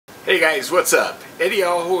Hey guys, what's up? Eddie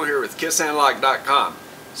Alho here with KissAnalog.com.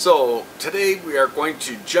 So today we are going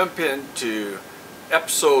to jump into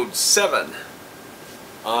episode 7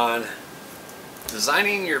 on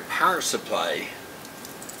designing your power supply.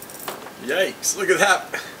 Yikes, look at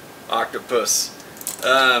that octopus.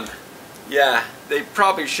 Yeah, they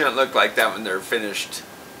probably shouldn't look like that when they're finished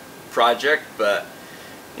project, but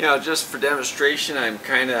you know, just for demonstration I'm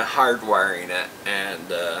kind of hardwiring it,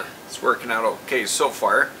 and it's working out okay so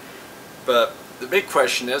far. But the big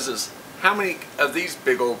question is how many of these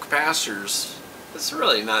big old capacitors? It's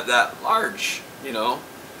really not that large, you know.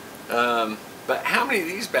 But how many of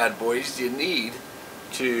these bad boys do you need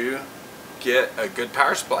to get a good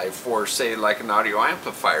power supply for, say, like an audio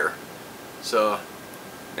amplifier? So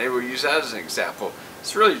maybe we'll use that as an example.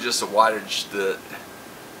 It's really just the wattage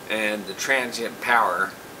and the transient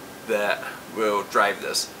power that will drive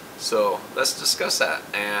this. So let's discuss that,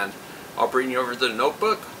 and I'll bring you over to the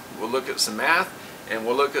notebook. We'll look at some math, and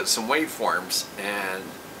we'll look at some waveforms, and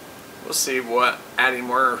we'll see what adding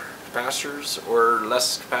more capacitors or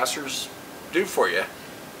less capacitors do for you,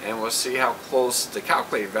 and we'll see how close the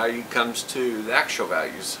calculated value comes to the actual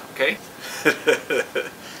values. Okay?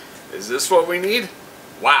 Is this what we need?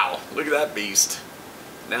 Wow, look at that beast.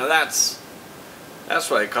 Now that's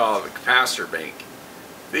what I call the capacitor bank.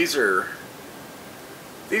 These are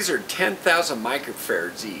 10,000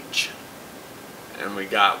 microfarads each, and we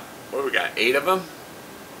got, what we got, 8 of them,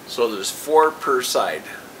 so there's 4 per side.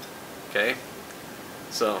 Okay,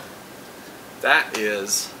 so that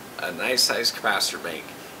is a nice size capacitor bank,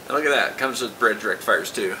 and look at that, it comes with bridge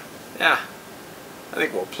rectifiers too. Yeah, I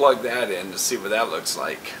think we'll plug that in to see what that looks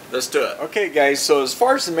like. Let's do it. Okay guys, so as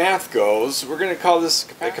far as the math goes, we're going to call this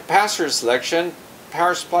a capacitor selection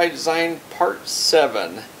power supply design part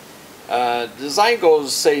 7. Design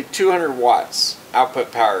goals say 200 watts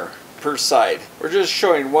output power per side. We're just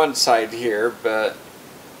showing one side here, but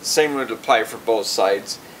the same would apply for both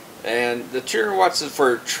sides. And the 200 watts is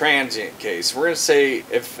for a transient case. We're going to say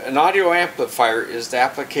if an audio amplifier is the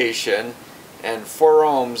application and 4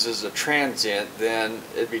 ohms is a transient, then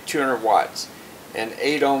it'd be 200 watts. And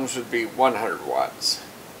 8 ohms would be 100 watts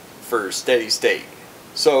for steady state.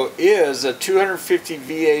 So is a 250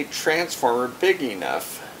 VA transformer big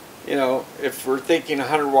enough? You know, if we're thinking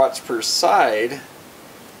 100 watts per side,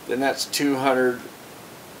 then that's 200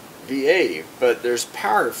 VA, but there's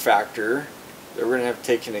power factor that we're going to have to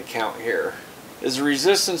take into account here. Is the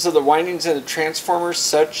resistance of the windings in the transformer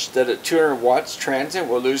such that at 200 watts transient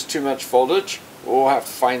will lose too much voltage? We'll have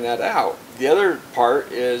to find that out. The other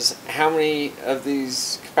part is how many of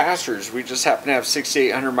these capacitors. We just happen to have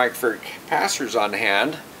 6800 microfarad capacitors on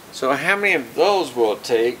hand, so how many of those will it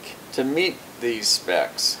take to meet these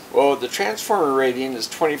specs? Well, the transformer rating is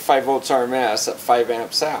 25 volts RMS at 5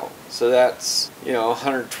 amps out, so that's, you know,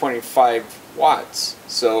 125 watts.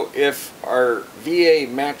 So if our VA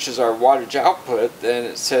matches our wattage output, then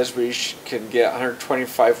it says we can get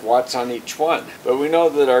 125 watts on each one, but we know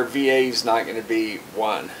that our VA is not going to be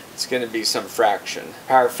 1. It's going to be some fraction.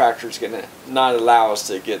 Power factor is going to not allow us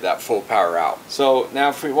to get that full power out. So now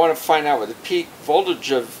if we want to find out what the peak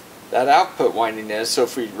voltage of that output winding is, so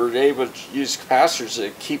if we were able to use capacitors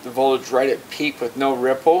to keep the voltage right at peak with no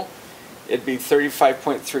ripple, it'd be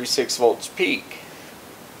 35.36 volts peak.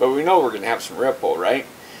 But we know we're going to have some ripple, right?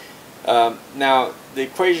 Now the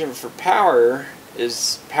equation for power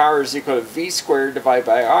is equal to V squared divided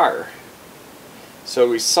by R. So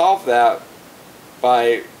we solve that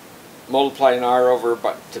by multiplying R over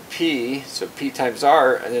to P, so P times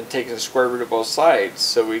R, and then taking the square root of both sides,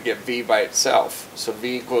 so we get V by itself. So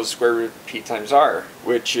V equals square root of P times R,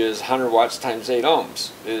 which is 100 watts times 8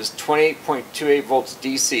 ohms, is 28.28 volts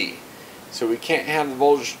DC. So we can't have the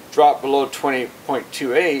voltage drop below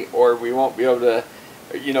 20.28, or we won't be able to,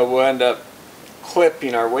 you know, we'll end up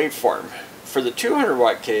clipping our waveform. For the 200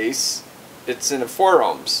 watt case, it's in a 4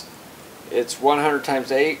 ohms. It's 100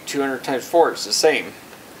 times 8, 200 times 4, it's the same.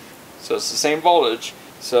 So it's the same voltage.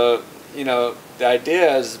 So, you know, the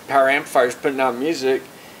idea is power amplifiers putting out music,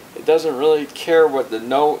 it doesn't really care what the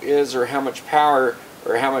note is or how much power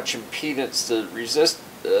or how much impedance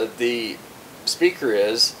the speaker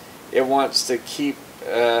is. It wants to keep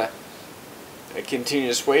a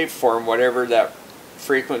continuous waveform, whatever that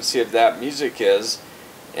frequency of that music is.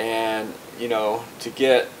 And, you know, to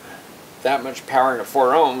get that much power in a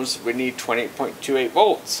 4 ohms, we need 28.28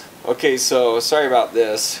 volts. Okay, so sorry about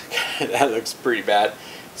this. That looks pretty bad.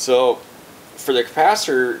 So for the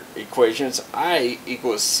capacitor equation, it's I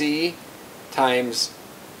equals C times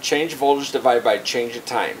change of voltage divided by change of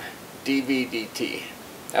time, dV dt.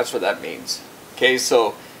 That's what that means. Okay,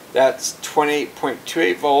 so that's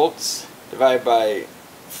 28.28 volts divided by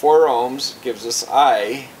 4 ohms gives us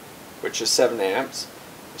I, which is 7 amps.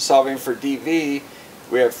 Solving for dV,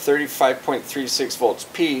 we have 35.36 volts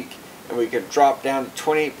peak, and we can drop down to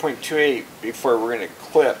 28.28 before we're going to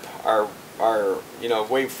clip our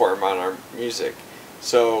waveform on our music.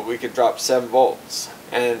 So we could drop 7 volts,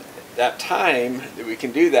 and that time that we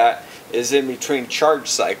can do that is in between charge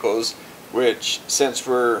cycles, which, since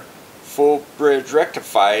we're full bridge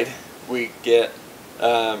rectified, we get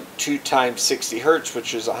 2 times 60 hertz,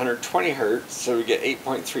 which is 120 hertz, so we get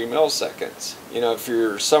 8.3 milliseconds. You know, if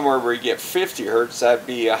you're somewhere where you get 50 hertz, that'd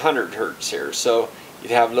be 100 hertz here, so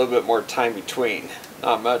you'd have a little bit more time between.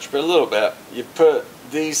 Not much, but a little bit. You put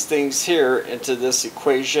these things here into this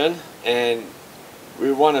equation, and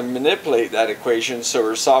we want to manipulate that equation, so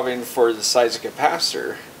we're solving for the size of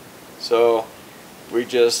capacitor. So we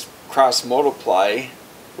just cross multiply,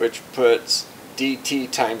 which puts dt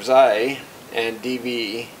times I and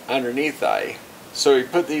dV underneath I. So we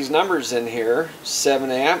put these numbers in here, 7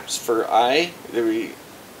 amps for I that we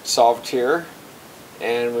solved here,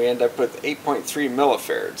 and we end up with 8.3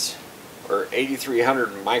 millifarads, or 8,300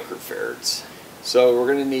 microfarads. So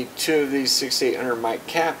we're going to need 2 of these 6800 mic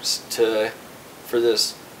caps for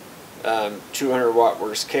this 200 watt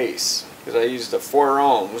worst case, because I used the 4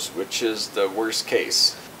 ohms, which is the worst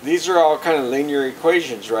case. These are all kind of linear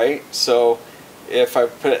equations, right? So if I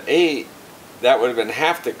put 8, that would have been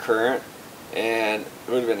half the current, and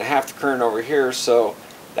it would have been half the current over here, so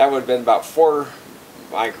that would have been about 4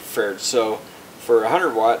 microfarads. So for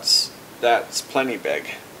 100 watts, that's plenty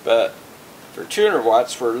big. But for 200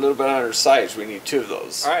 watts, we're a little bit undersized. We need 2 of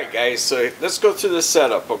those. Alright guys, so let's go through this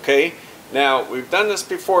setup, okay? Now, we've done this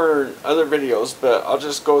before in other videos, but I'll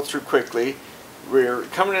just go through quickly. We're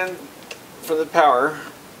coming in for the power.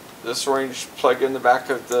 This orange plug in the back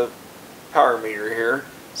of the power meter here.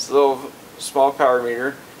 It's a little small power meter.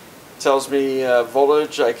 It tells me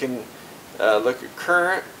voltage. I can look at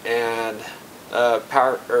current and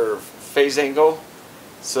power or phase angle.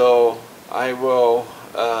 So I will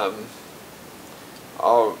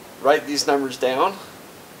I'll write these numbers down.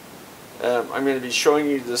 I'm going to be showing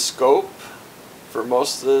you the scope for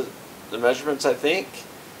most of the measurements, I think.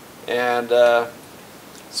 And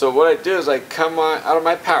so what I do is I come out of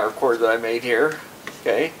my power cord that I made here,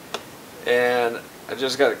 okay, and I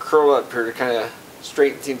just got to curl up here to kind of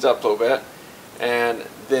straighten things up a little bit, and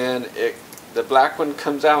then the black one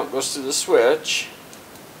comes out and goes through the switch,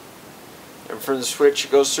 and from the switch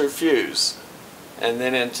it goes through a fuse, and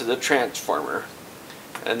then into the transformer.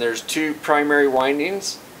 And there's 2 primary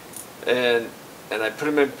windings, and I put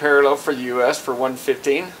them in parallel for the US for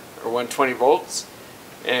 115 or 120 volts,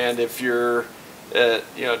 and if you're at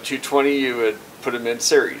 220, you would put them in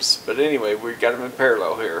series. But anyway, we've got them in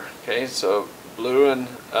parallel here. Okay, so blue and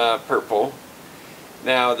purple.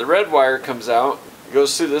 Now the red wire comes out,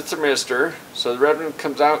 goes through the thermistor. So the red one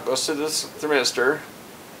comes out, goes through this thermistor,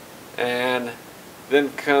 and then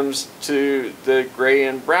comes to the gray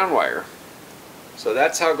and brown wire. So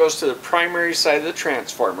that's how it goes to the primary side of the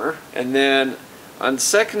transformer. And then on the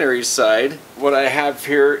secondary side, what I have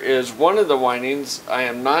here is one of the windings I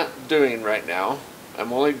am not doing right now.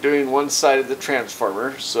 I'm only doing one side of the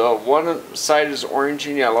transformer. So one side is orange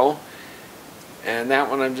and yellow, and that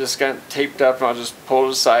one I'm just got taped up, and I'll just pull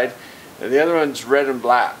it aside. And the other one's red and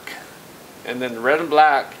black. And then the red and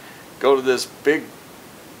black go to this big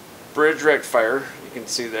bridge rectifier. You can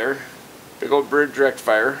see there, big old bridge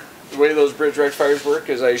rectifier. The way those bridge rectifiers work,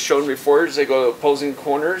 as I showed before, is they go to opposing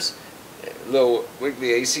corners, little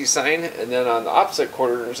wiggly AC sign, and then on the opposite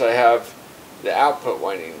corners I have the output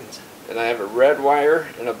windings, and I have a red wire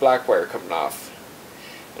and a black wire coming off.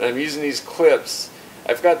 And I'm using these clips.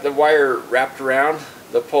 I've got the wire wrapped around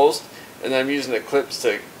the post, and I'm using the clips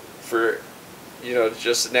for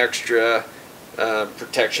just an extra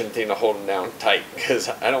protection thing to hold them down tight, because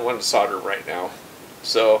I don't want to solder right now.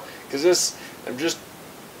 So because this, I'm just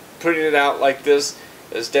putting it out like this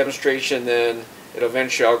as demonstration, then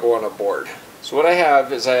eventually I'll go on a board. So what I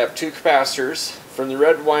have is I have 2 capacitors. From the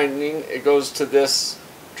red winding, it goes to this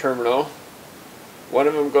terminal. One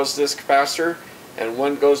of them goes to this capacitor, and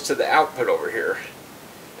one goes to the output over here.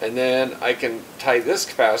 And then I can tie this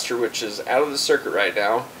capacitor, which is out of the circuit right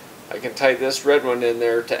now. I can tie this red one in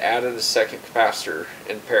there to add in a second capacitor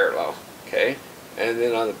in parallel. Okay, and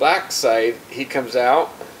then on the black side, he comes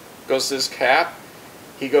out, goes to this cap.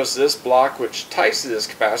 He goes to this block, which ties to this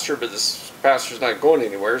capacitor, but this capacitor is not going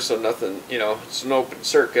anywhere, so nothing, it's an open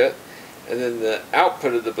circuit. And then the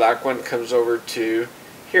output of the black one comes over to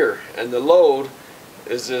here, and the load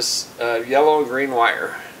is this yellow and green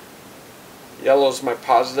wire. Yellow is my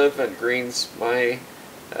positive, and green's my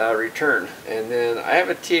return. And then I have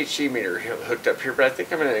a THD meter hooked up here, but I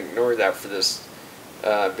think I'm going to ignore that for this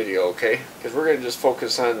video, okay? Because we're going to just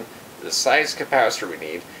focus on the size capacitor we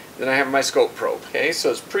need. Then I have my scope probe. Okay,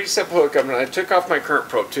 so it's pretty simple hookup, and I took off my current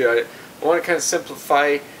probe too. I want to kind of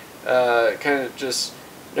simplify, kind of just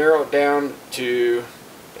narrow it down to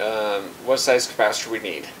what size capacitor we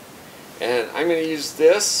need. And I'm going to use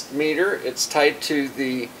this meter. It's tied to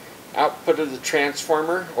the output of the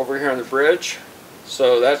transformer over here on the bridge.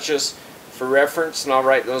 So that's just for reference, and I'll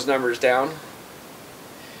write those numbers down.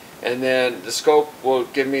 And then the scope will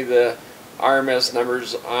give me the RMS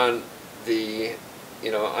numbers on the,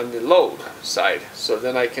 on the load side. So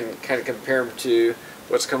then I can kind of compare them to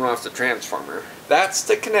what's coming off the transformer. That's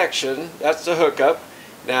the connection. That's the hookup.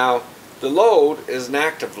 Now the load is an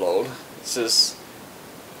active load. It's this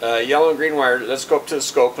yellow and green wire. Let's go up to the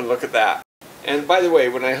scope and look at that. And by the way,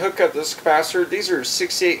 when I hook up this capacitor, these are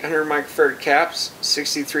 6800 microfarad caps,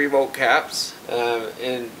 63 volt caps.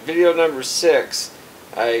 In video number 6,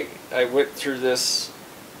 I went through this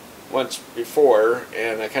once before,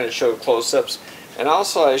 and I kind of showed close-ups. And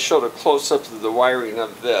also I showed a close-up of the wiring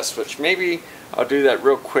of this, which maybe I'll do that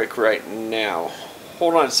real quick right now.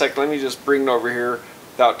 Hold on a second, let me just bring it over here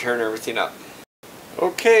without tearing everything up.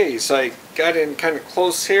 Okay, so I got in kind of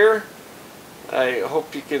close here. I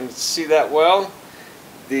hope you can see that well.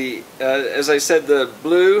 As I said, the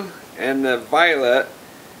blue and the violet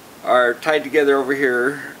are tied together over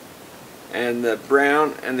here, and the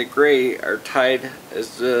brown and the gray are tied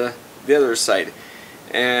as the other side.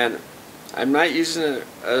 And I'm not using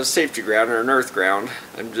a safety ground or an earth ground.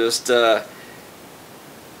 I'm just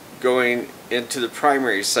going into the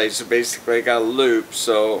primary side. So basically I got a loop,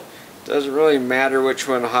 so it doesn't really matter which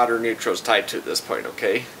one hot or neutral is tied to at this point,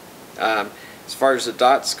 okay? As far as the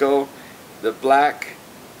dots go, the black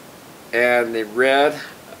and the red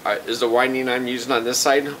is the winding I'm using on this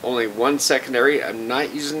side. Only one secondary. I'm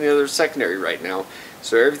not using the other secondary right now.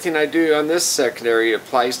 So everything I do on this secondary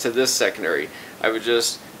applies to this secondary. I would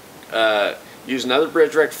just use another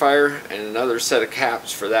bridge rectifier and another set of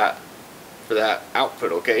caps for that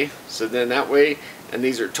output, okay? So then that way, and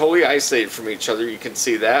these are totally isolated from each other. You can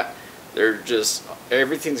see that. They're just,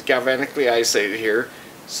 everything's galvanically isolated here.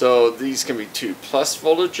 So these can be 2 plus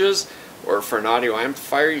voltages, or for an audio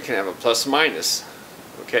amplifier you can have a plus minus,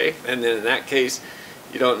 okay? And then in that case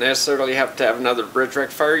you don't necessarily have to have another bridge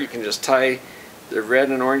rectifier. You can just tie the red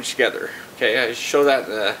and orange together, okay? I show that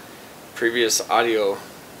in the previous audio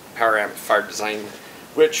power amplifier design,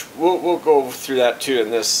 which we'll go through that too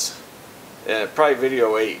in this probably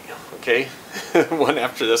video 8, okay? One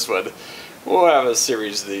after this one. We'll have a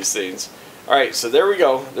series of these things. Alright, so there we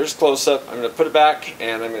go. There's close-up. I'm going to put it back,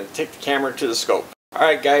 and I'm going to take the camera to the scope.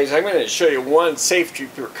 Alright guys, I'm going to show you one safety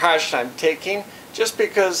precaution I'm taking, just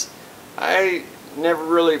because I never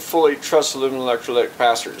really fully trust aluminum electrolytic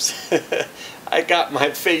capacitors. I got my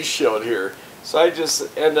face shield here, so I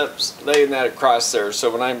just end up laying that across there,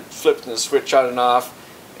 so when I'm flipping the switch on and off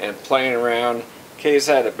and playing around, in case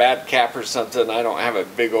I had a bad cap or something, I don't have a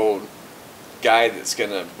big old guy that's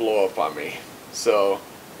going to blow up on me. So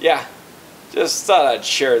yeah, just thought I'd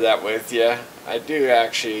share that with you. I do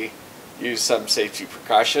actually use some safety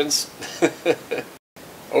precautions.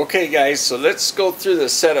 Okay guys, so let's go through the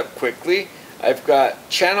setup quickly. I've got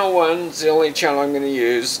channel 1 is the only channel I'm going to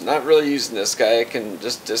use. Not really using this guy, I can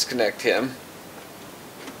just disconnect him.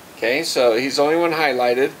 Okay, so he's the only one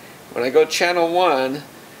highlighted. When I go channel 1,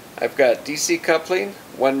 I've got DC coupling,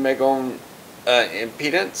 1 mega ohm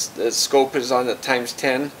impedance. The scope is on the times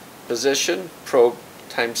 10 position, probe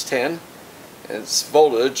times 10. And it's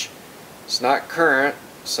voltage. It's not current,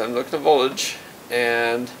 so I'm looking at voltage.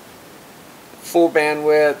 And full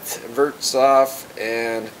bandwidth, verts off,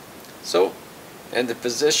 and so, and the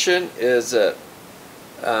position is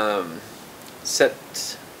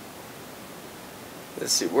set.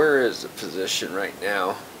 Let's see, where is the position right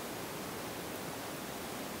now?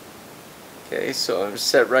 Okay, so I'm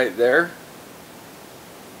set right there.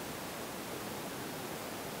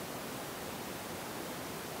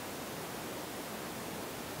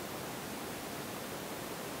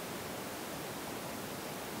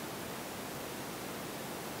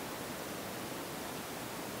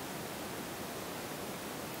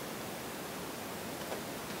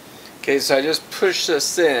 Okay, so I just pushed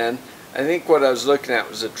this in. I think what I was looking at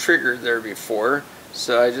was a trigger there before.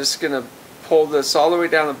 So I'm just going to pull this all the way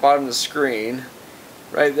down the bottom of the screen.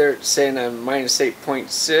 Right there it's saying I'm minus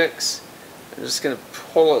 8.6. I'm just going to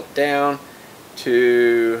pull it down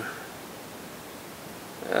to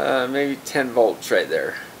maybe 10 volts right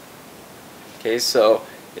there. Okay, so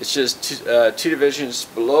it's just two divisions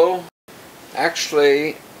below.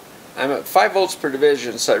 Actually, I'm at 5 volts per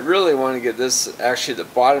division, so I really want to get this actually the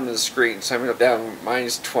bottom of the screen, so I'm going to go down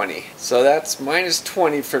 -20. So that's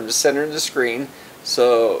 -20 from the center of the screen,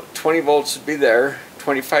 so 20 volts would be there,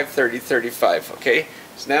 25, 30, 35, okay?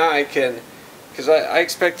 So now I can, because I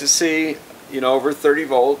expect to see, you know, over 30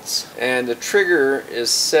 volts, and the trigger is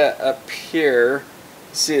set up here.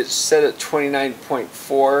 See, it's set at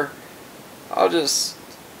 29.4.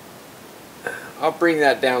 I'll bring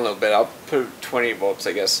that down a little bit. I'll put 20 volts,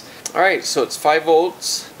 I guess. Alright, so it's 5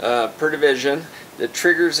 volts per division. The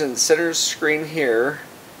trigger's in the center of the screen here,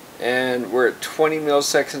 and we're at 20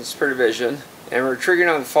 milliseconds per division, and we're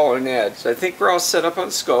triggering on the following edge. So I think we're all set up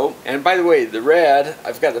on scope. And by the way, the red,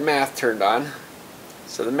 I've got the math turned on.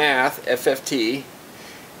 So the math, FFT,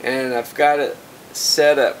 and I've got it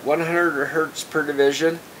set at 100 hertz per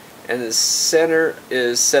division, and the center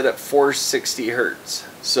is set at 460 hertz.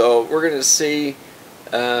 So we're going to see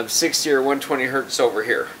 60 or 120 hertz over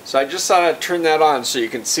here. So I just thought I'd turn that on so you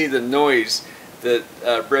can see the noise that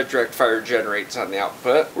bridge rectifier generates on the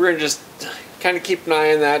output. We're going to just kind of keep an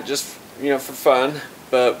eye on that, just, you know, for fun,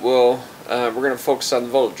 but we're going to focus on the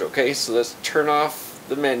voltage. Okay, so let's turn off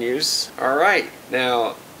the menus. Alright,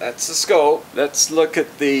 now that's the scope. Let's look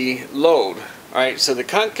at the load. Alright, so the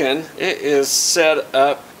Kunken, it is set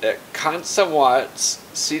up at constant watts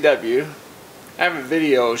CW. I have a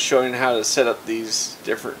video showing how to set up these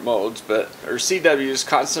different modes, but or CW is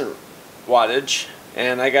constant wattage,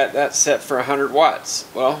 and I got that set for 100 watts.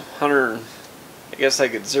 Well, 100, I guess I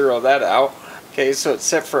could zero that out. Okay, so it's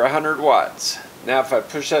set for 100 watts. Now if I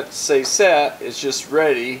push that to say set, it's just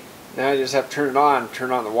ready. Now I just have to turn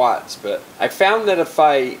on the watts. But I found that if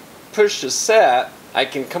I push to set, I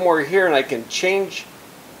can come over here and I can change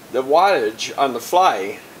the wattage on the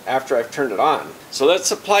fly after I've turned it on. So let's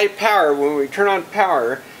apply power. When we turn on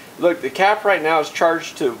power, look, the cap right now is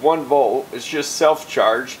charged to 1 volt. It's just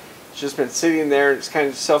self-charged. It's just been sitting there and it's kind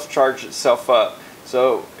of self-charged itself up.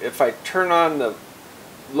 So if I turn on the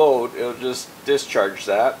load, it'll just discharge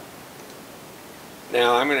that.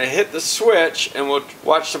 Now I'm going to hit the switch and we'll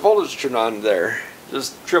watch the voltage turn on there.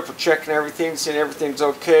 Just triple checking everything, seeing everything's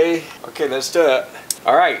okay. Okay, let's do it.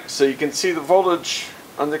 Alright, so you can see the voltage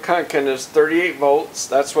on the Kunken is 38 volts.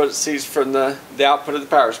 That's what it sees from the output of the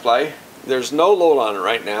power supply. There's no load on it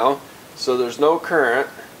right now, so there's no current.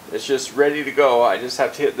 It's just ready to go. I just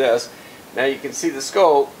have to hit this. Now you can see the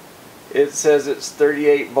scope. It says it's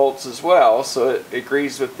 38 volts as well, so it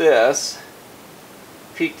agrees with this.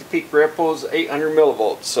 Peak to peak ripple is 800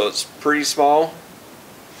 millivolts, so it's pretty small.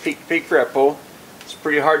 Peak to peak ripple. It's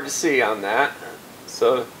pretty hard to see on that.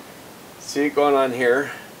 So see it going on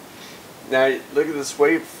here. Now look at this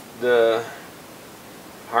wave, the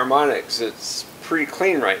harmonics. It's pretty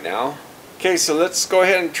clean right now. Okay, so let's go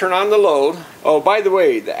ahead and turn on the load. Oh, by the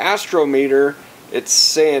way, the astrometer, it's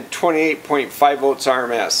saying 28.5 volts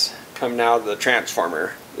RMS coming out of the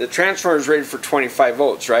transformer. The transformer is rated for 25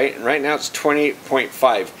 volts, right? And right now it's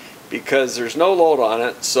 28.5 because there's no load on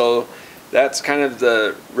it, so that's kind of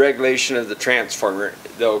the regulation of the transformer.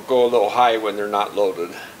 They'll go a little high when they're not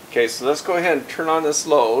loaded. Okay, so let's go ahead and turn on this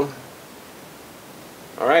load.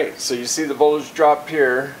 Alright, so you see the voltage drop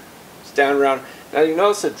here. It's down around. Now you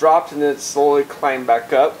notice it dropped and then it slowly climbed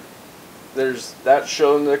back up. That's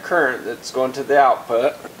showing the current that's going to the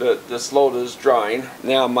output that this load is drawing.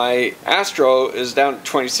 Now my Astro is down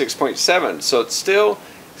to 26.7, so it's still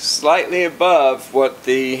slightly above what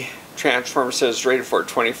the transformer says it's rated for,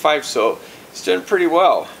 25, so it's doing pretty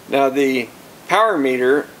well. Now the power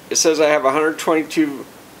meter, it says I have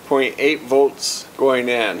 122.8 volts going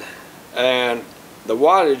in, and the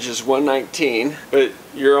wattage is 119, but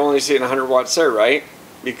you're only seeing 100 watts there, right?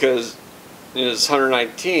 Because this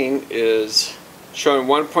 119 is showing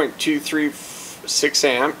 1.236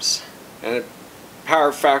 amps and a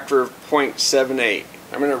power factor of 0.78.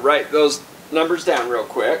 I'm going to write those numbers down real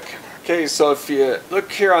quick. Okay, so if you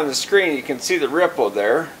look here on the screen, you can see the ripple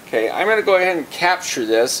there. Okay, I'm going to go ahead and capture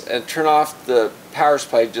this and turn off the power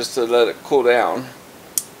supply just to let it cool down.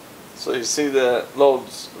 So you see the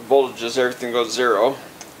loads, voltages, everything goes zero.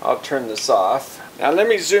 I'll turn this off. Now let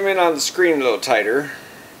me zoom in on the screen a little tighter.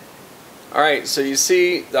 Alright, so you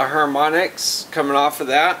see the harmonics coming off of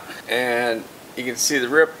that, and you can see the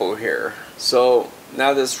ripple here. So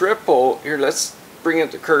now this ripple, here, let's bring up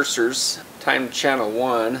the cursors. Time channel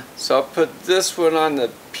 1. So I'll put this one on the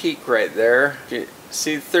peak right there. You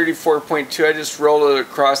see 34.2, I just roll it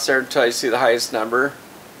across there until I see the highest number.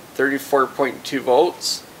 34.2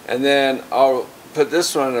 volts. And then I'll put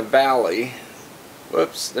this one in a valley.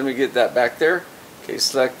 Whoops, let me get that back there. Okay,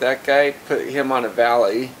 select that guy, put him on a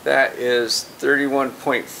valley. That is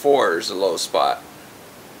 31.4 is the low spot.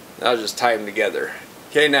 I'll just tie them together.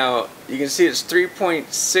 Okay, now you can see it's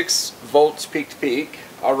 3.6 volts peak to peak.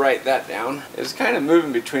 I'll write that down. It's kind of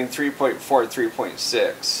moving between 3.4 and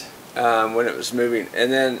 3.6 when it was moving.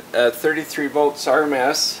 And then 33 volts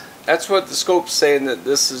RMS. That's what the scope's saying that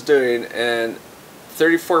this is doing. And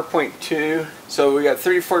 34.2. So we got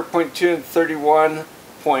 34.2 and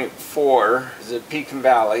 31.4 is a peak and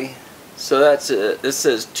valley. So that's it. This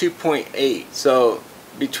says 2.8. So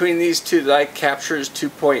between these two that I capture is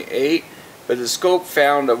 2.8. But the scope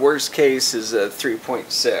found a worst case is a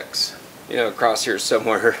 3.6. You know, across here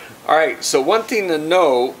somewhere. Alright, so one thing to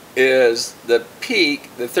know is the peak,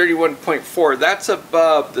 the 31.4, that's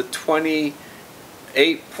above the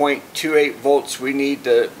 28.28 volts we need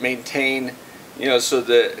to maintain, you know, so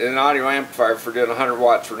that in an audio amplifier, if we're doing 100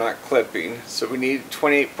 watts, we're not clipping. So we need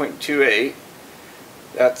 28.28.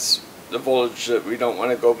 That's the voltage that we don't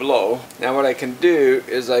want to go below. Now what I can do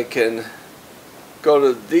is I can go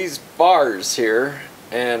to these bars here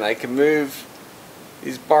and I can move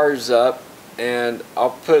these bars up, and I'll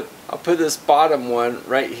put this bottom one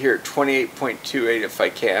right here at 28.28 if I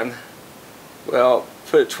can. Well,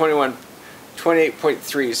 put it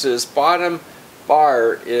 28.3. So this bottom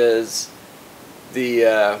bar is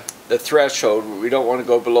the threshold. We don't want to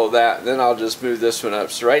go below that. Then I'll just move this one up.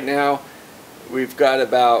 So right now we've got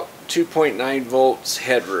about 2.9 volts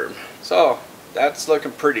headroom. So that's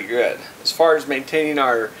looking pretty good. As far as maintaining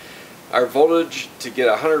our voltage to get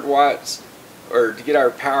 100 watts, or to get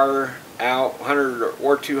our power out 100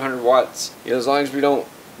 or 200 watts, you know, as long as we don't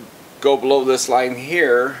go below this line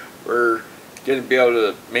here, we're going to be able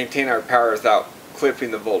to maintain our power without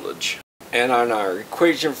clipping the voltage. And on our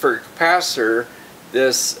equation for capacitor,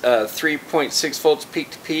 this 3.6 volts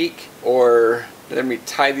peak to peak, or let me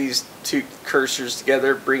tie these two cursors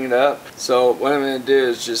together, bring it up. So what I'm going to do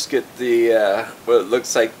is just get the what it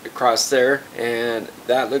looks like across there, and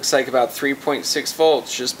that looks like about 3.6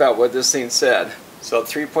 volts, just about what this thing said. So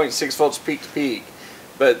 3.6 volts peak to peak.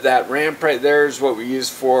 But that ramp right there is what we use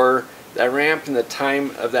for that ramp, and the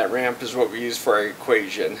time of that ramp is what we use for our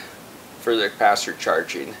equation for the capacitor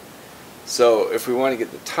charging. So if we want to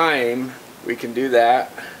get the time, we can do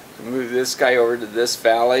that. Move this guy over to this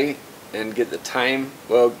valley and get the time.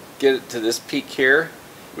 Well, get it to this peak here.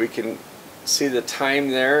 We can see the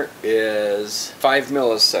time there is 5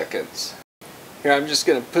 milliseconds. Here, I'm just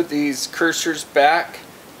going to put these cursors back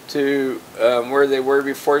to where they were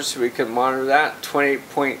before so we can monitor that.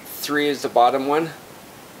 28.3 is the bottom one.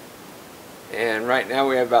 And right now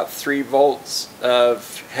we have about 3 volts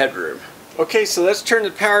of headroom. Okay, so let's turn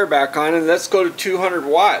the power back on and let's go to 200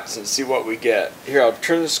 watts and see what we get. Here, I'll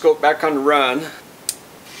turn the scope back on to run.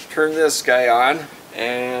 Turn this guy on,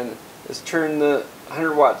 and let's turn the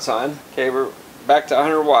 100 watts on. Okay, we're back to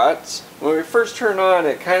 100 watts. When we first turn on,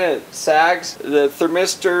 it kind of sags. The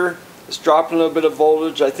thermistor is dropping a little bit of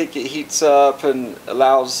voltage. I think it heats up and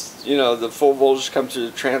allows, you know, the full voltage to come through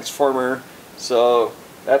the transformer. So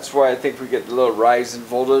that's why I think we get a little rise in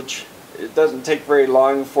voltage. It doesn't take very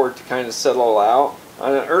long for it to kind of settle out.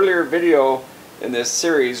 On an earlier video in this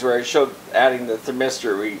series where I showed adding the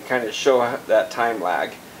thermistor, we kind of show that time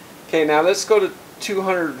lag. Okay, now let's go to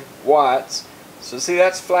 200 watts. So see,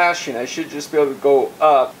 that's flashing. I should just be able to go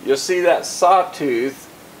up. You'll see that sawtooth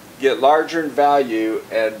get larger in value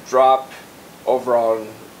and drop overall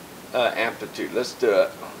amplitude. Let's do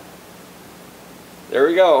it. There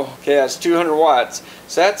we go. Okay, that's 200 watts.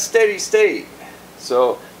 So that's steady state.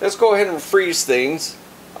 So let's go ahead and freeze things.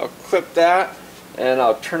 I'll clip that and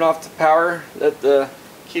I'll turn off the power.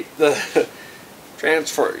 Keep the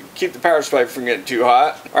power supply from getting too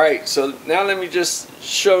hot. Alright, so now let me just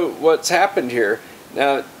show what's happened here.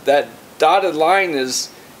 Now that dotted line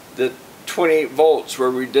is the 28 volts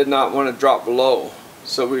where we did not want to drop below.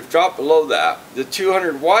 So we've dropped below that. The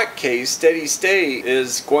 200 watt case, steady state,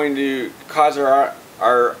 is going to cause our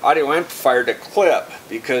audio amplifier to clip,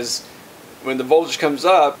 because when the voltage comes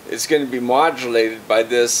up, it's going to be modulated by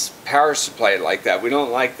this power supply like that. We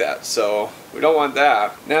don't like that, so we don't want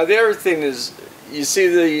that. Now the other thing is, you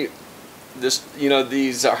see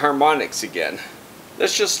these harmonics again.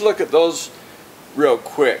 Let's just look at those real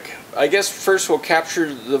quick. I guess first we'll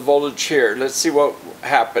capture the voltage here. Let's see what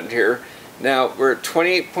happened here. Now we're at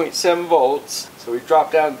 28.7 volts, so we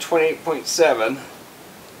dropped down to 28.7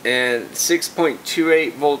 and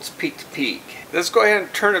 6.28 volts peak to peak. Let's go ahead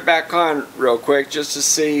and turn it back on real quick just to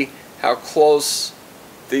see how close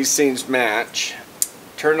these things match.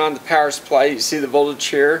 Turn on the power supply. You see the voltage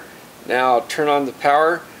here. Now I'll turn on the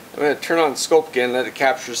power. I'm going to turn on the scope again, let it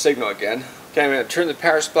capture the signal again. Okay, I'm going to turn the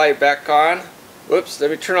power supply back on. Whoops, let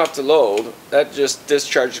me turn off the load. That just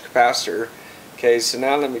discharged the capacitor. Okay, so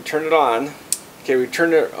now let me turn it on. Okay, we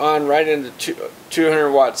turned it on right into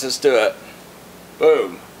 200 watts. Let's do it.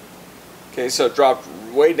 Boom. Okay, so it dropped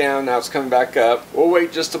way down. Now it's coming back up. We'll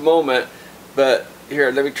wait just a moment, but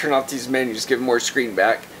here, let me turn off these menus, give more screen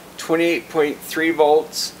back. 28.3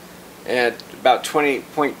 volts and about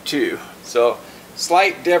 28.2. So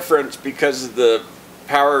slight difference because of the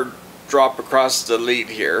power drop across the lead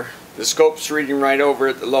here. The scope's reading right over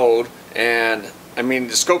at the load, and I mean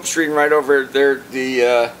the scope's reading right over there,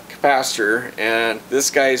 the capacitor, and this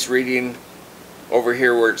guy's reading over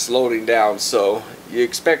here where it's loading down. So you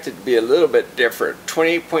expect it to be a little bit different.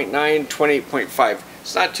 28.9, 28.5.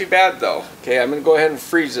 It's not too bad though. Okay, I'm going to go ahead and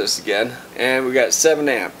freeze this again, and we got 7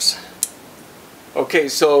 amps. Okay,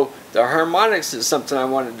 so the harmonics is something I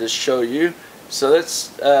wanted to show you. So let's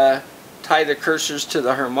tie the cursors to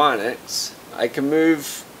the harmonics. I can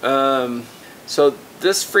move, so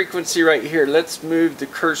this frequency right here, let's move the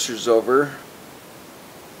cursors over.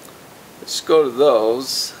 Let's go to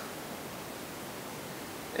those.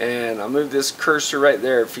 And I'll move this cursor right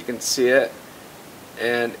there if you can see it.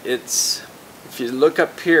 And it's, if you look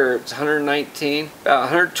up here, it's 119, about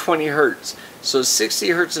 120 hertz. So 60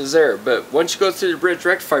 hertz is there, but once you go through the bridge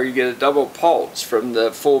rectifier, you get a double pulse from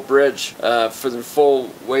the full bridge for the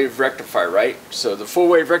full wave rectifier, right? So the full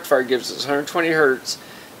wave rectifier gives us 120 hertz.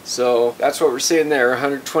 So that's what we're seeing there,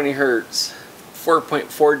 120 hertz,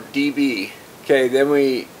 4.4 dB. Okay, then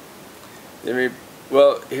we,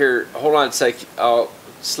 well, here, hold on a sec. I'll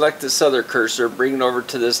select this other cursor, bring it over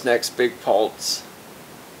to this next big pulse.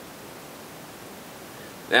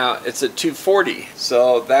 Now it's at 240,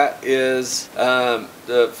 so that is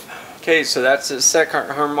okay, so that's the second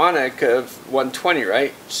harmonic of 120,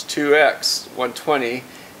 right? It's 2x 120.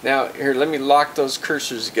 Now here, let me lock those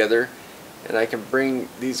cursors together, and I can bring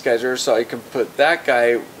these guys over, so I can put that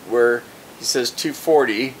guy where he says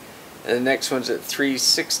 240, and the next one's at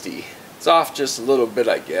 360. It's off just a little bit,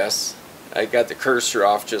 I guess. I got the cursor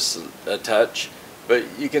off just a touch, but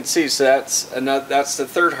you can see, so that's the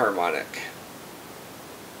third harmonic.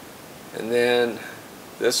 And then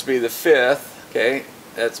this will be the fifth. Okay,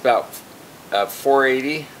 that's about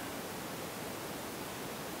 480,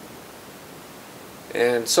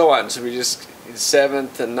 and so on. So we just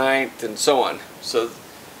seventh and ninth and so on. So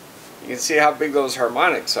you can see how big those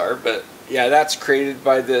harmonics are. But yeah, that's created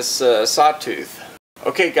by this sawtooth.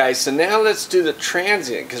 Okay, guys. So now let's do the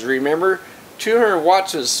transient, because remember, 200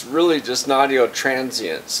 watts is really just an audio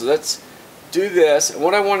transient. So let's do this. And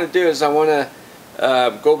what I want to do is I want to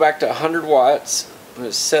go back to 100 watts. I'm going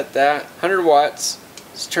to set that 100 watts.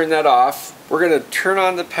 Let's turn that off. We're going to turn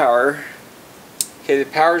on the power. Okay, the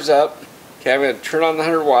power's up. Okay, I'm going to turn on the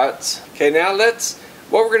 100 watts. Okay, now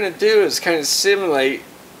what we're going to do is kind of simulate,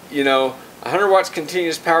 100 watts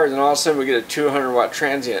continuous power, then all of a sudden we get a 200 watt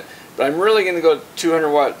transient. But I'm really going to go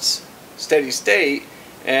 200 watts steady state,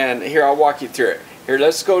 and here I'll walk you through it. Here,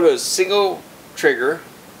 let's go to a single trigger.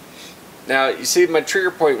 Now you see my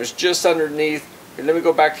trigger point was just underneath. Here, let me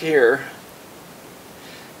go back here.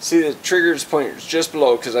 See, the trigger's point is just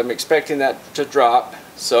below because I'm expecting that to drop.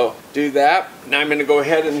 So do that. Now I'm going to go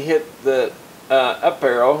ahead and hit the up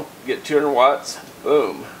arrow, get 200 watts.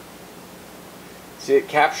 Boom. See, it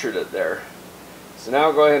captured it there. So now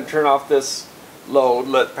I'll go ahead and turn off this load,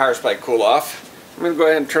 let the power supply cool off. I'm going to go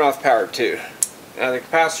ahead and turn off power too. Now the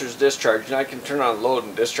capacitor's discharged, and I can turn on load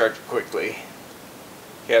and discharge it quickly.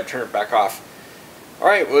 Okay, I've turned it back off.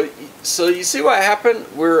 Alright, well, so you see what happened?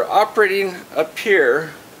 We're operating up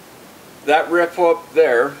here, that ripple up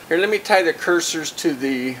there. Here, let me tie the cursors to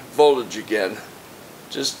the voltage again.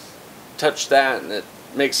 Just touch that and it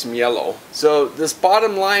makes them yellow. So this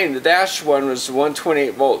bottom line, the dash one, was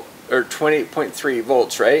 128 volt, or 28.3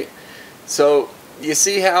 volts, right? So you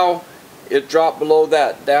see how it dropped below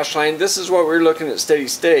that dash line? This is what we're looking at steady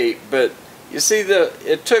state, but you see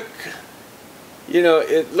it took,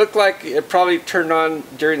 it looked like it probably turned on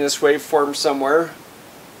during this waveform somewhere.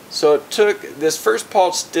 So it took, this first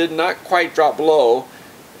pulse did not quite drop below,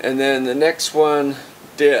 and then the next one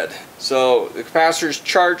did. So the capacitor's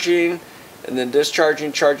charging, and then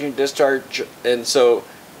discharging, charging, discharge, and so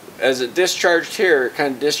as it discharged here, it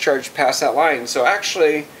kind of discharged past that line. So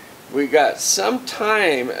actually, we got some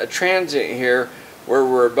time, a transient here, where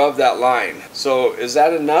we're above that line. So is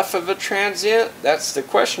that enough of a transient? That's the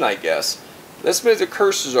question, I guess. Let's move the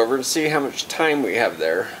cursors over and see how much time we have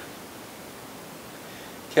there.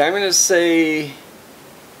 Okay, I'm going to say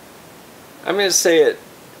it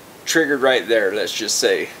triggered right there, let's just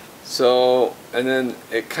say. So, and then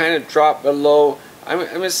it kind of dropped below. I'm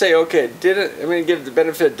going to say, okay, it didn't. I'm going to give the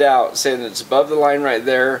benefit of doubt, saying it's above the line right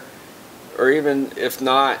there, or even if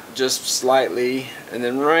not, just slightly. And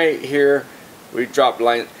then right here, we dropped the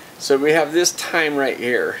line. So we have this time right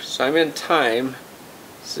here. So I'm in time,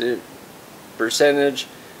 so percentage,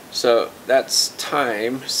 so that's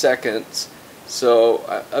time, seconds. So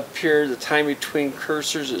up here the time between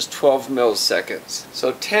cursors is 12 milliseconds.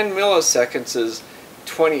 So 10 milliseconds is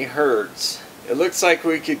 20 hertz. It looks like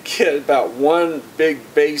we could get about one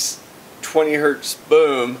big bass 20 hertz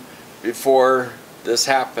boom before this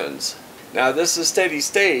happens. Now this is steady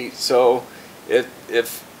state, so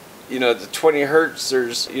if you know the 20 hertz,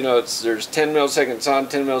 there's there's 10 milliseconds on,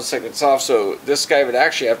 10 milliseconds off, so this guy would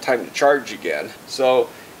actually have time to charge again. So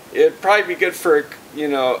it'd probably be good for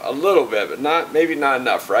a little bit, but maybe not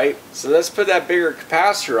enough, right? So let's put that bigger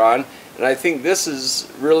capacitor on, and I think this is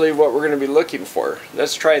really what we're going to be looking for.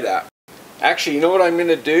 Let's try that. Actually, you know what I'm going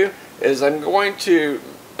to do is I'm going to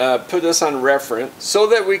put this on reference so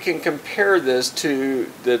that we can compare this to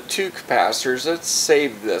the two capacitors. Let's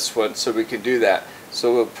save this one so we can do that.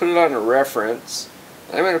 So we'll put it on a reference.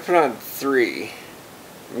 I'm going to put on 3.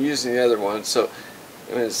 I'm using the other one, so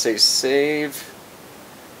I'm going to say save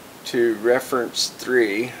to reference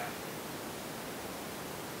 3.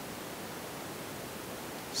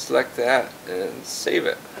 Select that and save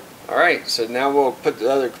it. Alright, so now we'll put the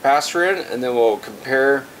other capacitor in, and then we'll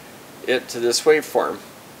compare it to this waveform.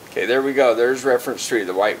 Okay, there we go. There's reference 3,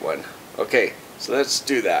 the white one. Okay, so let's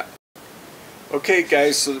do that. Okay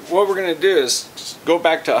guys, so what we're going to do is just go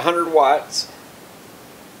back to 100 watts.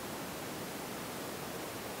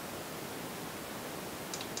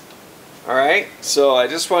 Alright, so I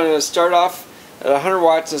just wanted to start off at 100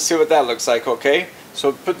 watts and see what that looks like, okay?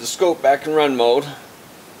 So put the scope back in run mode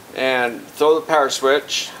and throw the power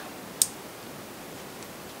switch.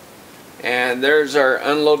 And there's our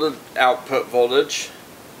unloaded output voltage.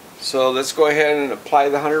 So let's go ahead and apply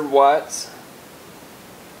the 100 watts.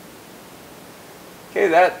 Okay,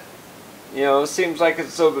 that seems like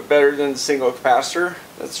it's a little bit better than the single capacitor.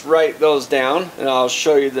 Let's write those down and I'll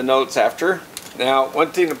show you the notes after. Now,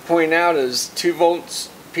 one thing to point out is 2 volts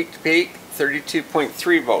peak to peak,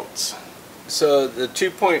 32.3 volts. So the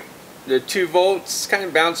 2 volts kind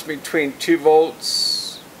of bounce between 2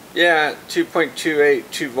 volts, 2.28,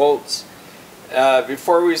 2 volts.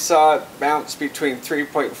 Before we saw it bounce between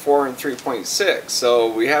 3.4 and 3.6, so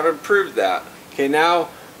we have improved that. Okay, now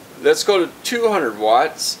let's go to 200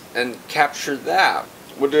 watts and capture that.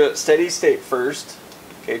 We'll do it steady state first.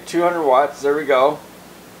 Okay, 200 watts, there we go.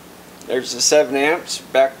 There's the 7 amps,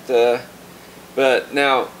 but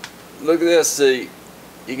now look at this,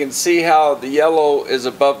 you can see how the yellow is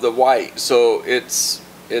above the white, so it's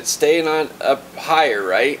staying on up higher,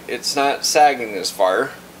 right? It's not sagging as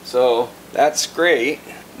far, so that's great.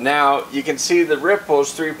 Now you can see the ripple is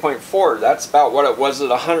 3.4. That's about what it was at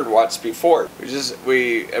 100 watts before.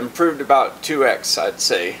 We improved about 2x, I'd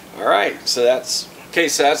say. Alright, so that's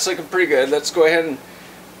looking pretty good. Let's go ahead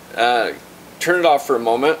and turn it off for a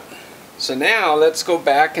moment. So now let's go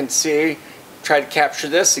back and try to capture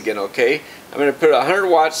this again, okay? I'm going to put 100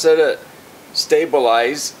 watts, let it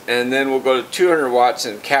stabilize, and then we'll go to 200 watts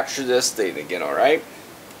and capture this thing again, alright?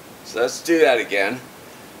 So let's do that again.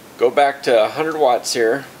 Go back to 100 watts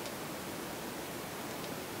here.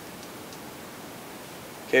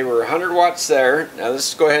 Okay, we're 100 watts there. Now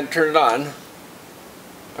let's go ahead and turn it on.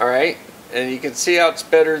 Alright, and you can see how it's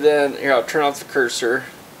better than, here, I'll turn off the cursor.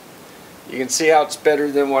 You can see how it's better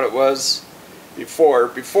than what it was before.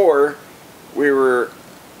 Before, we were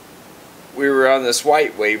on this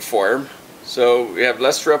white waveform, so we have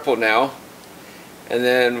less ripple now, and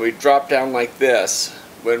then we drop down like this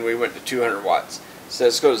when we went to 200 watts. So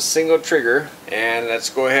let's go to single trigger, and let's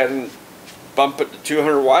go ahead and bump it to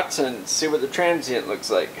 200 watts and see what the transient looks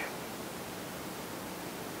like.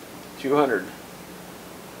 200.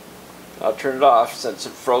 I'll turn it off since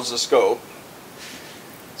it froze the scope.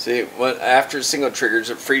 See, after single triggers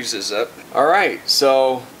it freezes up. Alright,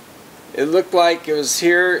 so it looked like it was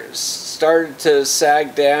here, started to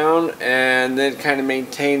sag down, and then kind of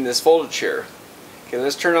maintain this voltage here. Okay,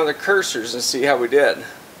 let's turn on the cursors and see how we did.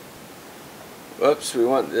 Whoops, we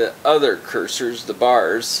want the other cursors, the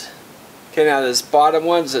bars. Okay, now this bottom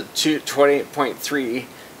one's a 28.3.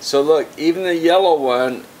 So look, even the yellow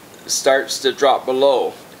one starts to drop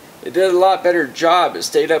below. It did a lot better job. It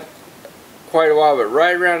stayed up quite a while, but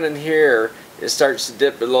right around in here it starts to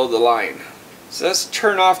dip below the line. So let's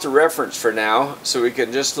turn off the reference for now so we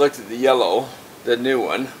can just look at the yellow, the new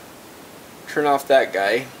one. Turn off that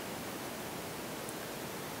guy.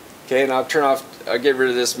 Okay, and I'll get rid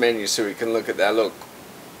of this menu so we can look at that. Look.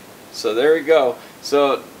 So there we go.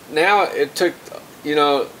 So now it took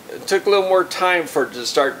a little more time for it to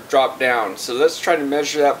start to drop down. So let's try to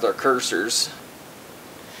measure that with our cursors.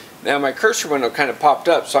 Now my cursor window kind of popped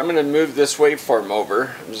up, so I'm going to move this waveform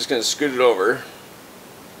over. I'm just going to scoot it over.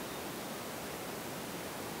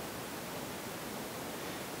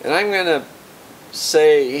 And I'm going to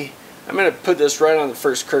say, I'm going to put this right on the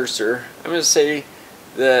first cursor. I'm going to say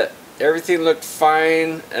that everything looked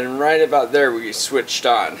fine, and right about there we switched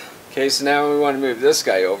on. Okay, so now we want to move this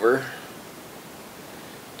guy over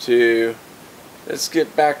to, let's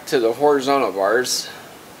get back to the horizontal bars.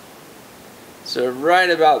 So right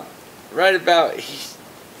about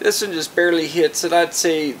this one just barely hits it. I'd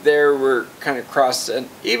say there we're kind of crossing.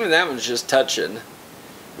 Even that one's just touching.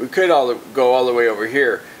 We could go all the way over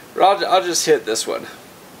here, but I'll just hit this one.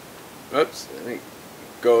 Oops, let me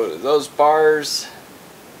go to those bars,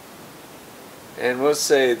 and we'll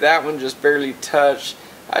say that one just barely touched.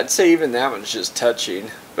 I'd say even that one's just touching,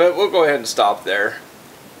 but we'll go ahead and stop there.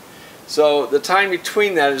 So the time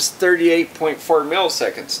between that is 38.4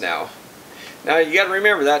 milliseconds now. Now you got to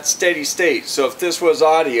remember that's steady state. So if this was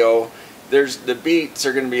audio, the beats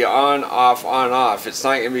are going to be on, off, on, off. It's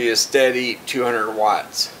not going to be a steady 200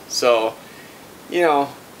 watts. So, you know,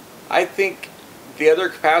 I think the other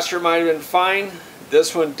capacitor might have been fine.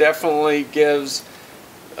 This one definitely gives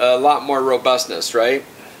a lot more robustness, right?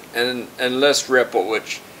 And less ripple,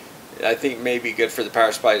 which I think may be good for the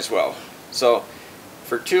power supply as well. So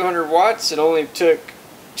for 200 watts, it only took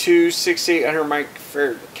two 6800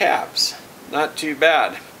 microfarad caps. Not too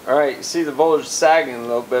bad. Alright, you see the voltage sagging a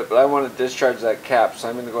little bit, but I want to discharge that cap, so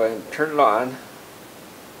I'm going to go ahead and turn it on,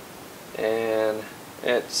 and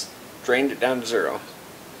it's drained it down to 0.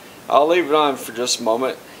 I'll leave it on for just a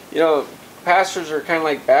moment. You know, capacitors are kind of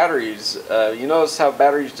like batteries. You notice how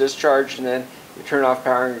batteries discharge and then you turn off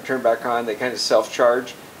power and you turn back on, they kind of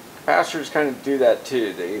self-charge. Capacitors kind of do that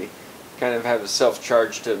too. They kind of have a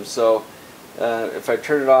self-charge to them. So if I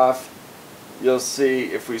turn it off, you'll see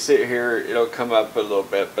if we sit here, it'll come up a little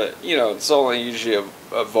bit, but you know, it's only usually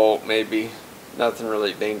a volt maybe. Nothing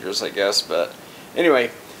really dangerous, I guess, but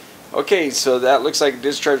anyway. Okay, so that looks like it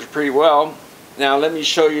discharged pretty well. Now let me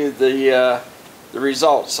show you the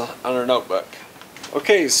results on our notebook.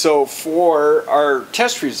 Okay, so for our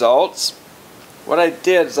test results, what I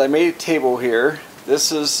did is I made a table here.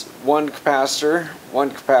 This is one capacitor,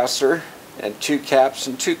 and two caps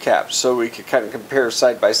and two caps, so we could kind of compare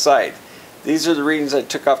side by side. These are the readings I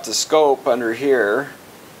took off the scope under here,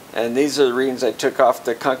 and these are the readings I took off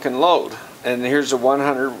the Kunken load. And here's a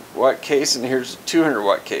 100 watt case, and here's a 200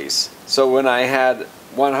 watt case. So when I had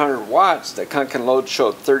 100 watts, the Kunken load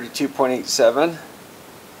showed 32.87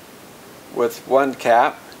 with one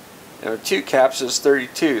cap, and with two caps is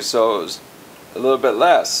 32, so it was a little bit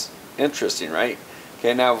less. Interesting, right?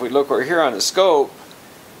 Okay, now if we look over here on the scope,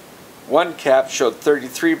 one cap showed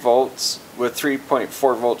 33 volts with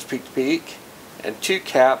 3.4 volts peak to peak, and two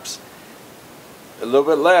caps a little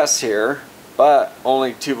bit less here, but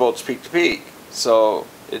only 2 volts peak to peak, so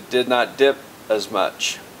it did not dip as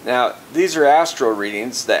much. Now these are Astro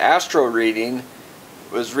readings. The Astro reading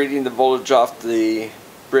was reading the voltage off the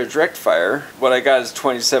bridge rectifier. What I got is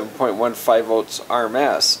 27.15 volts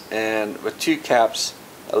RMS, and with two caps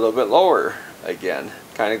a little bit lower again.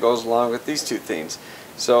 Kind of goes along with these two things.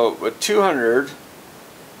 So with 200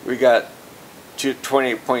 we got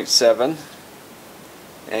 28.7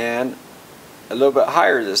 and a little bit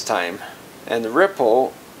higher this time, and the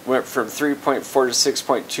ripple went from 3.4 to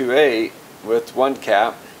 6.28 with one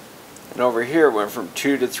cap, and over here went from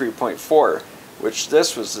 2 to 3.4, which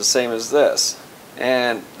this was the same as this.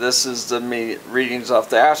 And this is the readings off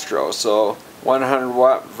the Astro. So 100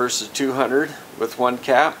 watt versus 200 with one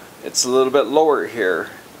cap, it's a little bit lower here.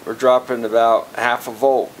 We're dropping about half a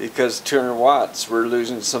volt, because 200 watts we're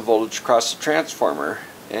losing some voltage across the transformer,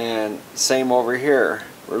 and same over here,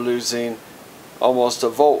 we're losing almost a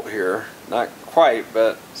volt here. Not quite,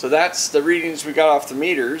 but so that's the readings we got off the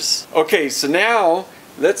meters. Okay, so now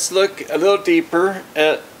let's look a little deeper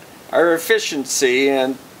at our efficiency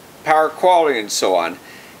and power quality and so on.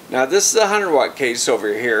 Now this is a 100 watt case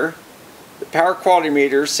over here. The power quality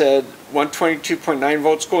meter said 122.9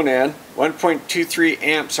 volts going in, 1.23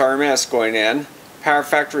 amps RMS going in. Power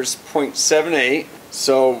factor is 0.78.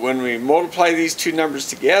 So when we multiply these two numbers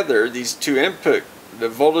together, these two input, the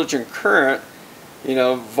voltage and current, you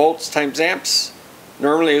know, volts times amps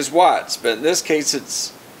normally is watts, but in this case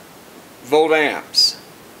it's volt amps,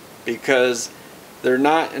 because they're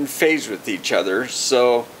not in phase with each other.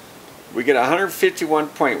 So we get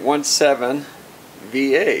 151.17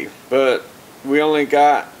 VA, but we only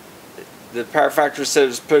got, the power factor said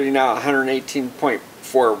it's putting out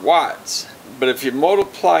 118.4 watts. But if you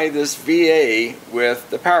multiply this VA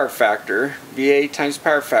with the power factor, VA times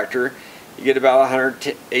power factor, you get about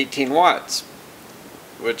 118 watts.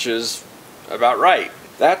 which is about right.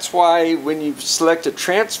 That's why when you select a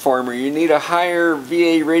transformer, you need a higher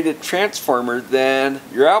VA rated transformer than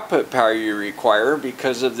your output power you require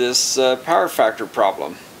because of this power factor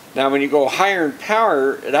problem. Now when you go higher in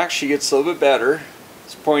power, it actually gets a little bit better.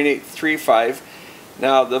 It's 0.835.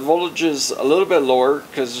 Now the voltage is a little bit lower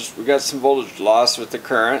because we got some voltage loss with the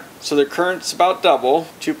current. So the current's about double,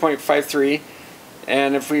 2.53.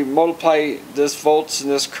 And if we multiply this volts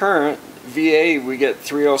and this current, VA, we get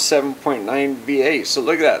 307.9 VA. So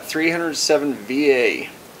look at that, 307 VA.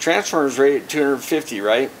 Transformer's rated at 250,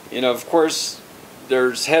 right? You know, of course,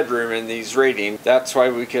 there's headroom in these ratings. That's why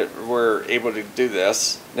we're able to do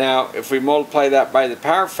this. Now, if we multiply that by the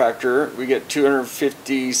power factor, we get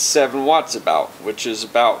 257 watts about, which is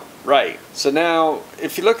about right. So now,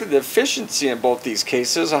 if you look at the efficiency in both these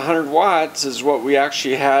cases, 100 watts is what we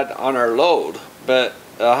actually had on our load. But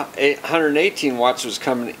 118 watts was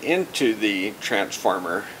coming into the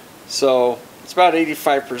transformer. So it's about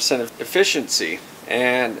 85% of efficiency.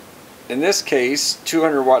 And in this case,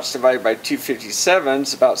 200 watts divided by 257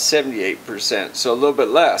 is about 78%, so a little bit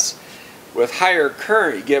less. With higher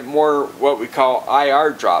current, you get more what we call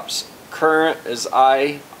IR drops. Current is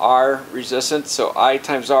I, R resistance, so I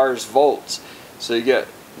times R is volts. So you get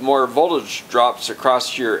more voltage drops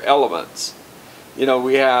across your elements. You know,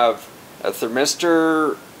 we have a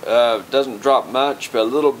thermistor, doesn't drop much, but a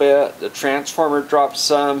little bit. The transformer drops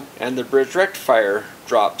some, and the bridge rectifier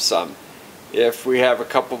drops some. If we have a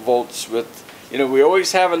couple volts with, you know, we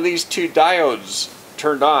always have at least 2 diodes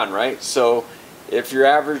turned on, right? So if you're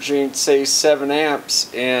averaging, say, 7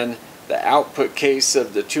 amps in the output case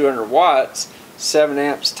of the 200 watts, 7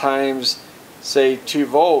 amps times, say, 2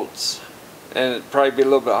 volts, and it'd probably be a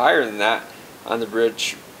little bit higher than that on the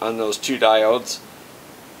bridge on those 2 diodes.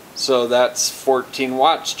 So that's 14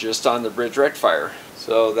 watts just on the bridge rectifier.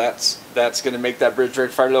 So that's going to make that bridge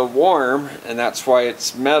rectifier a little warm, and that's why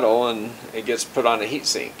it's metal and it gets put on a heat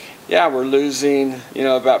sink. Yeah, we're losing, you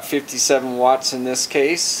know, about 57 watts in this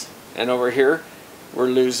case, and over here we're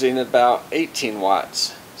losing about 18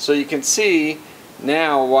 watts. So you can see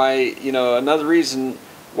now why, you know, another reason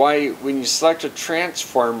why when you select a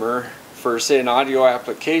transformer for, say, an audio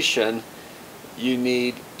application, you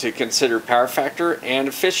need to consider power factor and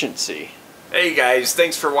efficiency. Hey guys,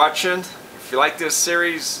 thanks for watching. If you like this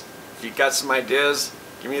series, if you got some ideas,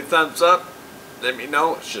 give me a thumbs up. Let me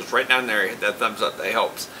know. It's just right down there. Hit that thumbs up. That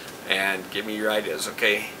helps. And give me your ideas,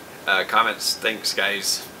 okay? Comments. Thanks,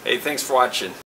 guys. Hey, thanks for watching.